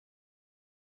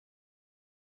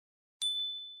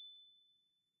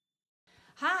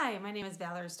Hi, my name is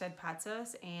Valerie Stead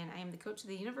Potsos, and I am the coach of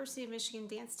the University of Michigan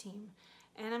dance team.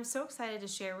 And I'm so excited to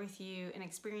share with you an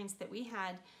experience that we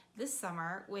had this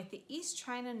summer with the East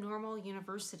China Normal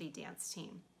University dance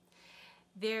team.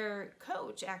 Their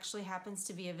coach actually happens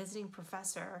to be a visiting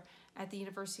professor at the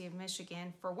University of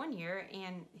Michigan for 1 year,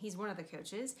 and he's one of the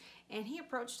coaches. And he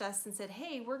approached us and said,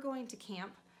 hey, we're going to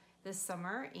camp this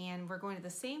summer, and we're going to the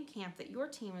same camp that your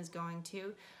team is going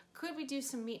to. Could we do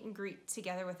some meet and greet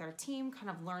together with our team, kind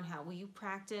of learn how we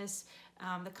practice,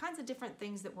 the kinds of different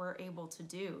things that we're able to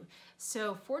do.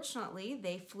 So fortunately,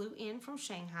 they flew in from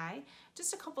Shanghai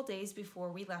just a couple days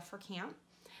before we left for camp.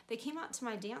 They came out to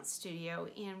my dance studio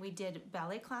and we did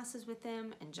ballet classes with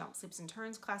them and jump, sleeps, and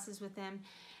turns classes with them.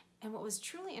 And what was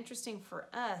truly interesting for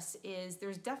us is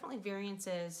there's definitely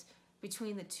variances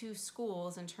between the two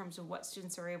schools in terms of what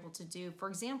students are able to do. For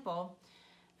example,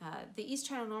 the East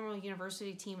China Normal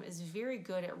University team is very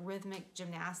good at rhythmic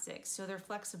gymnastics, so their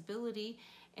flexibility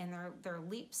and their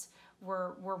leaps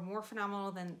were more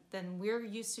phenomenal than we're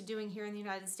used to doing here in the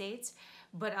United States.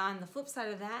 But on the flip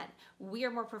side of that, we are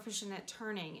more proficient at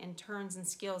turning and turns and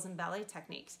skills and ballet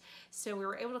techniques. So we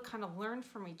were able to kind of learn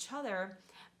from each other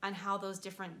on how those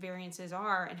different variances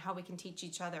are and how we can teach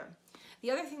each other. The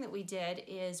other thing that we did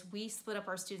is we split up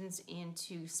our students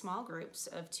into small groups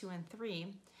of 2 and 3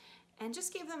 and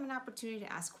just gave them an opportunity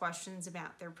to ask questions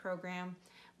about their program,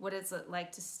 what it's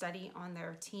like to study on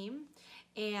their team.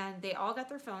 And they all got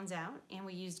their phones out and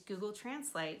we used Google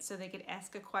Translate so they could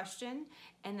ask a question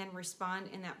and then respond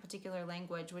in that particular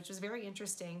language, which was very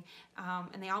interesting.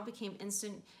 And they all became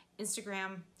instant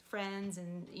Instagram friends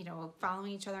and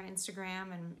following each other on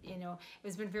Instagram, and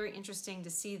it's been very interesting to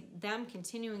see them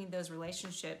continuing those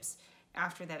relationships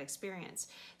after that experience.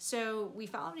 So we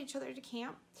followed each other to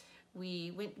camp.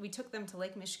 We took them to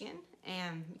Lake Michigan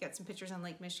and we got some pictures on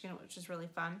Lake Michigan, which was really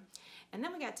fun. And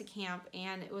then we got to camp,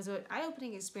 and it was an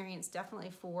eye-opening experience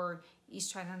definitely for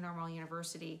East China Normal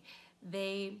University.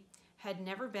 They had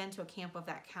never been to a camp of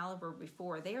that caliber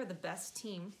before. They are the best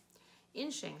team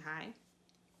in Shanghai,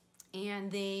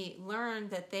 and they learned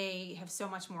that they have so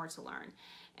much more to learn.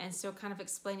 And so kind of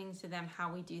explaining to them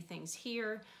how we do things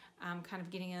here, kind of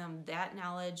getting them that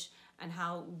knowledge and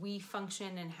how we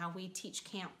function and how we teach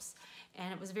camps.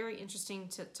 And it was very interesting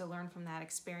to learn from that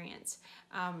experience.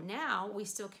 Now we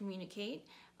still communicate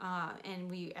and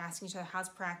we ask each other, how's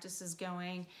practices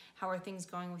going? How are things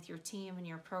going with your team and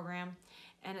your program?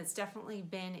 And it's definitely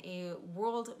been a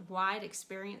worldwide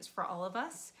experience for all of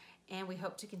us, and we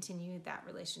hope to continue that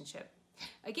relationship.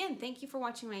 Again, thank you for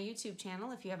watching my YouTube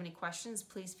channel. If you have any questions,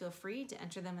 please feel free to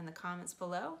enter them in the comments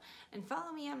below and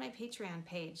follow me on my Patreon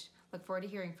page. Look forward to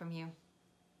hearing from you.